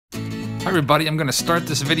Hi everybody, I'm going to start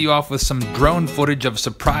this video off with some drone footage of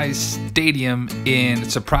Surprise Stadium in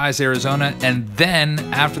Surprise, Arizona, and then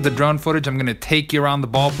after the drone footage I'm going to take you around the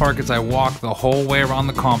ballpark as I walk the whole way around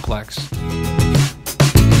the complex.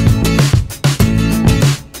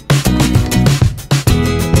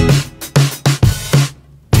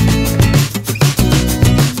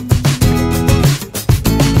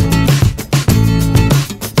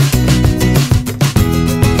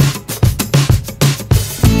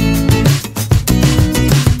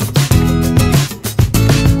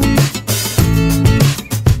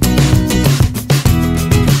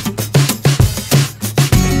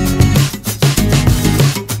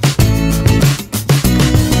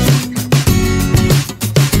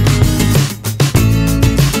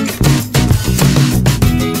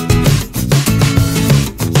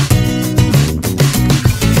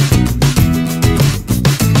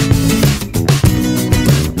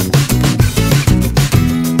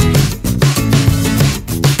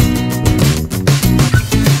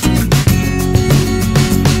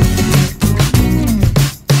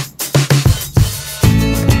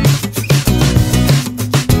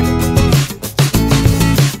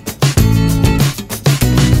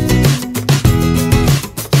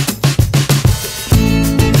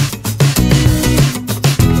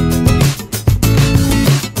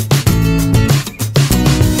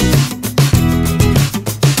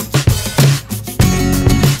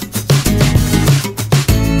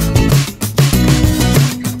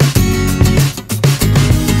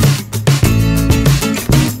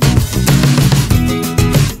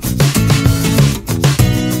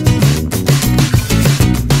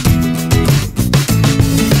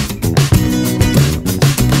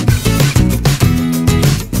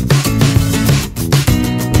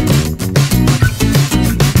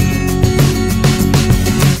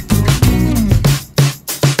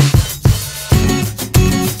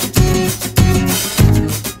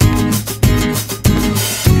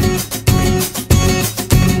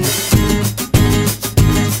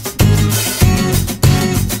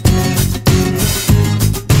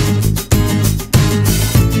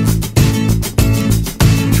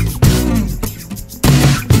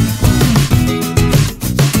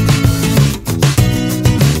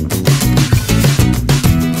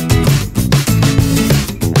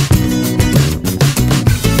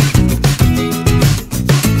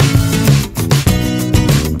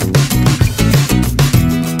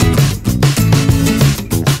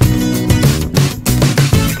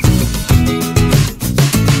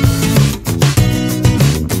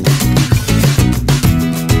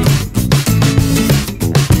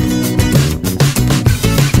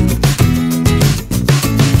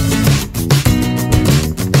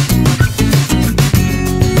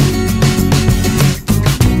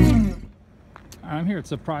 I'm here at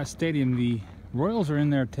Surprise Stadium. The Royals are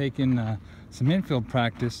in there taking some infield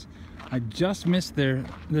practice. I just missed their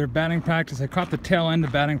batting practice. I caught the tail end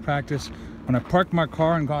of batting practice. When I parked my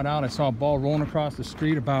car and got out, I saw a ball rolling across the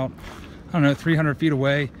street about, I don't know, 300 feet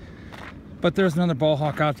away. But there's another ball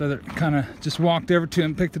hawk out there that kind of just walked over to it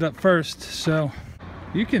and picked it up first. So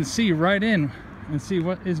you can see right in and see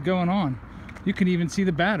what is going on. You can even see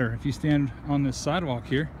the batter if you stand on this sidewalk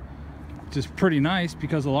here, which is pretty nice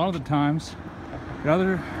because a lot of the times at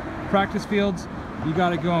other practice fields, you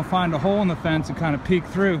got to go and find a hole in the fence and kind of peek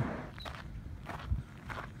through.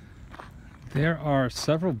 There are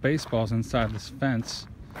several baseballs inside this fence.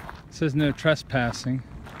 It says no trespassing.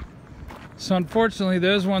 So unfortunately,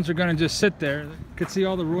 those ones are going to just sit there. You can see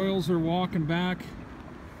all the Royals are walking back.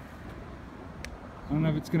 I don't know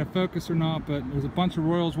if it's going to focus or not, but there's a bunch of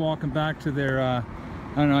Royals walking back to their, I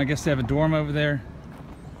don't know, I guess they have a dorm over there.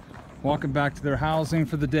 Walking back to their housing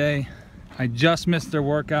for the day. I just missed their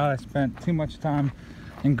workout. I spent too much time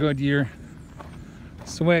in Goodyear.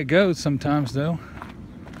 It's the way it goes sometimes, though.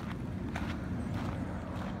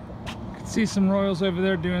 You can see some Royals over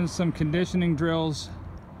there doing some conditioning drills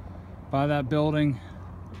by that building.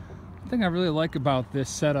 The thing I really like about this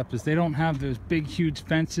setup is they don't have those big, huge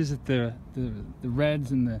fences that the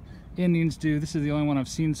Reds and the Indians do. This is the only one I've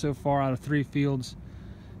seen so far out of 3 fields.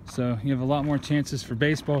 So you have a lot more chances for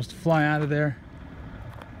baseballs to fly out of there.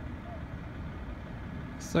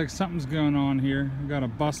 Looks like something's going on here. We've got a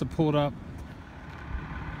bus pulled up.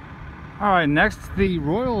 All right, next the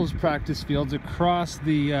Royals practice fields across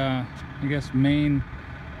the, I guess, main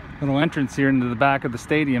little entrance here into the back of the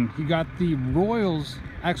stadium. You got the Royals,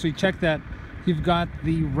 actually check that, you've got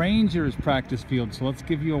the Rangers practice field. So let's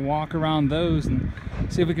give you a walk around those and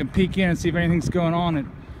see if we can peek in and see if anything's going on at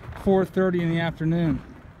 4:30 in the afternoon.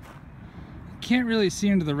 Can't really see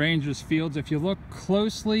into the Rangers fields. If you look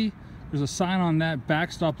closely, there's a sign on that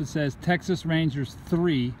backstop that says Texas Rangers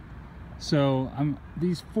 3. So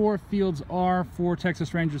these 4 fields are 4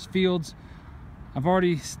 Texas Rangers fields. I've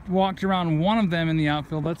already walked around one of them in the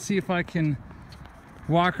outfield. Let's see if I can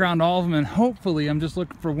walk around all of them, and hopefully I'm just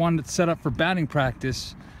looking for one that's set up for batting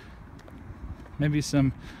practice. Maybe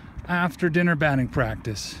some after dinner batting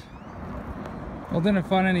practice. Well, didn't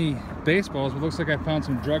find any baseballs, but looks like I found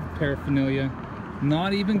some drug paraphernalia.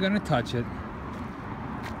 Not even gonna touch it.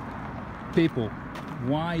 People,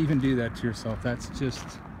 why even do that to yourself? That's just...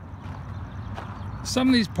 Some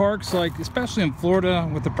of these parks, like especially in Florida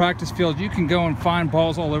with the practice field, you can go and find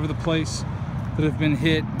balls all over the place that have been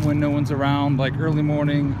hit when no one's around, like early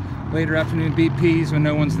morning, later afternoon BPs when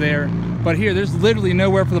no one's there. But here, there's literally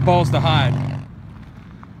nowhere for the balls to hide.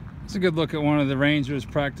 It's a good look at one of the Rangers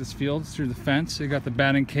practice fields through the fence. They got the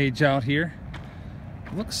batting cage out here.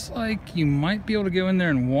 Looks like you might be able to go in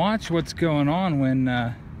there and watch what's going on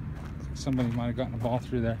when somebody might have gotten a ball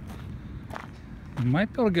through there. You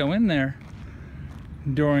might be able to go in there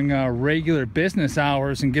during regular business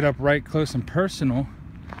hours and get up right close and personal.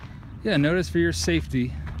 Yeah, notice for your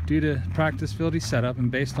safety, due to practice facility setup and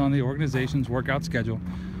based on the organization's workout schedule,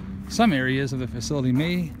 some areas of the facility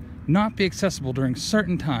may not be accessible during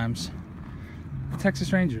certain times. The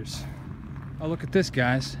Texas Rangers. Oh, look at this,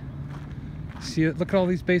 guys. See it? Look at all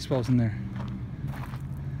these baseballs in there.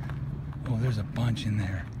 Oh, there's a bunch in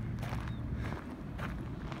there.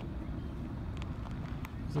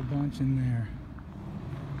 There's a bunch in there.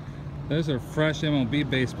 Those are fresh MLB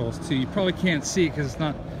baseballs too. You probably can't see because it's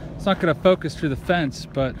not going to focus through the fence,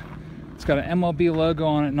 but it's got an MLB logo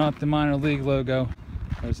on it, not the minor league logo.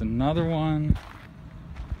 There's another one.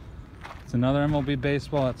 It's another MLB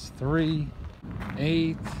baseball. That's 3,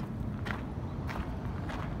 8,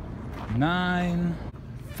 9,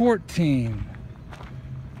 14.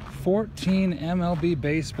 14 MLB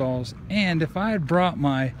baseballs. And if I had brought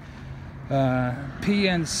my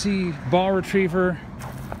PNC ball retriever,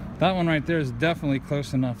 that one right there is definitely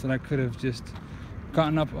close enough that I could have just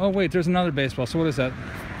gotten up. Oh wait, there's another baseball. So what is that?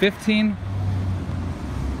 15?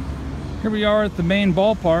 Here we are at the main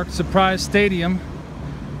ballpark, Surprise Stadium.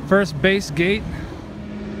 First base gate.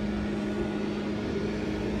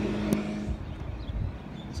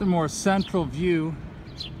 It's a more central view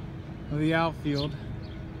of the outfield.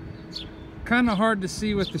 Kind of hard to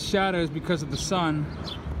see with the shadows because of the sun.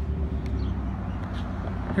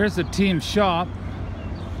 Here's the team shop.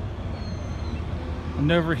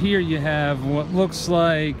 And over here you have what looks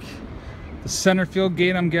like the center field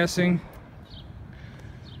gate, I'm guessing.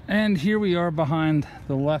 And here we are behind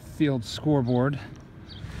the left field scoreboard.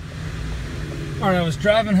 All right, I was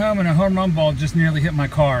driving home and a home run ball just nearly hit my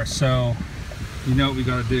car, so you know what we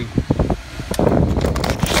gotta do.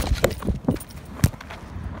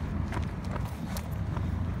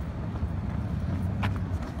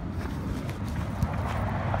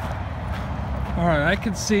 All right, I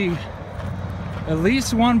could see at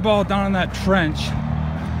least one ball down in that trench.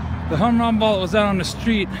 The home run ball that was out on the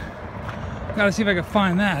street, gotta see if I can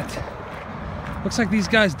find that. Looks like these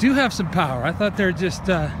guys do have some power. I thought they're just,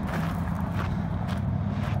 they're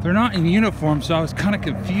not in uniform, so I was kind of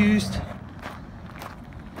confused.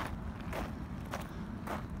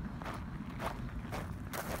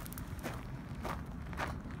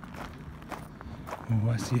 Oh,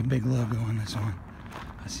 I see a big logo on this one.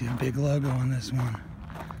 I see a big logo on this one.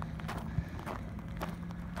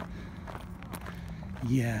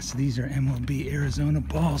 Yes, these are MLB Arizona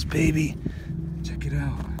balls, baby. Check it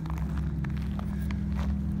out.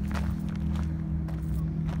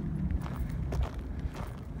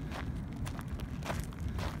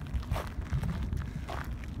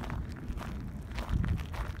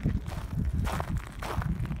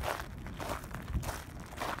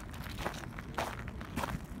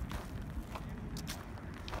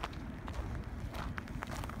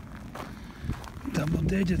 Double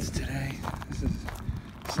digits today. This is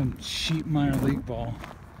some cheap minor league ball.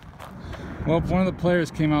 Well, one of the players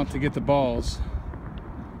came out to get the balls.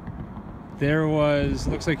 There was,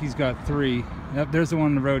 looks like he's got 3. Yep, there's the one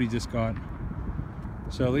on the road he just got.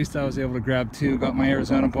 So at least I was able to grab 2, got my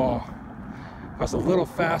Arizona ball. If I was a little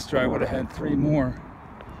faster, I would have had 3 more.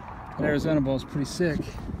 That Arizona ball is pretty sick.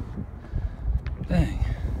 Dang.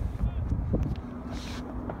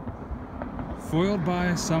 Foiled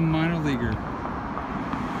by some minor leaguer.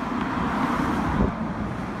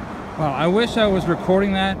 Wow, I wish I was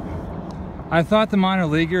recording that. I thought the minor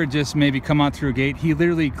leaguer had just maybe come out through a gate. He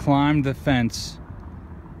literally climbed the fence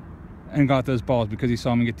and got those balls because he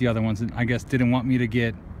saw me get the other ones and I guess didn't want me to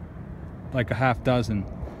get like a half dozen.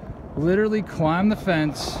 Literally climbed the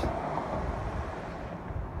fence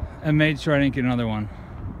and made sure I didn't get another one.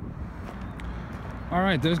 All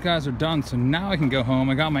right, those guys are done, so now I can go home.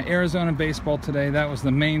 I got my Arizona baseball today. That was the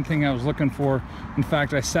main thing I was looking for. In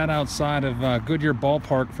fact, I sat outside of Goodyear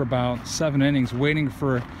Ballpark for about 7 innings waiting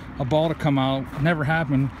for a ball to come out. It never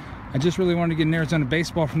happened. I just really wanted to get an Arizona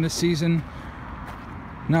baseball from this season.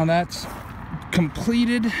 Now that's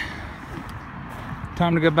completed.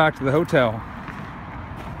 Time to go back to the hotel.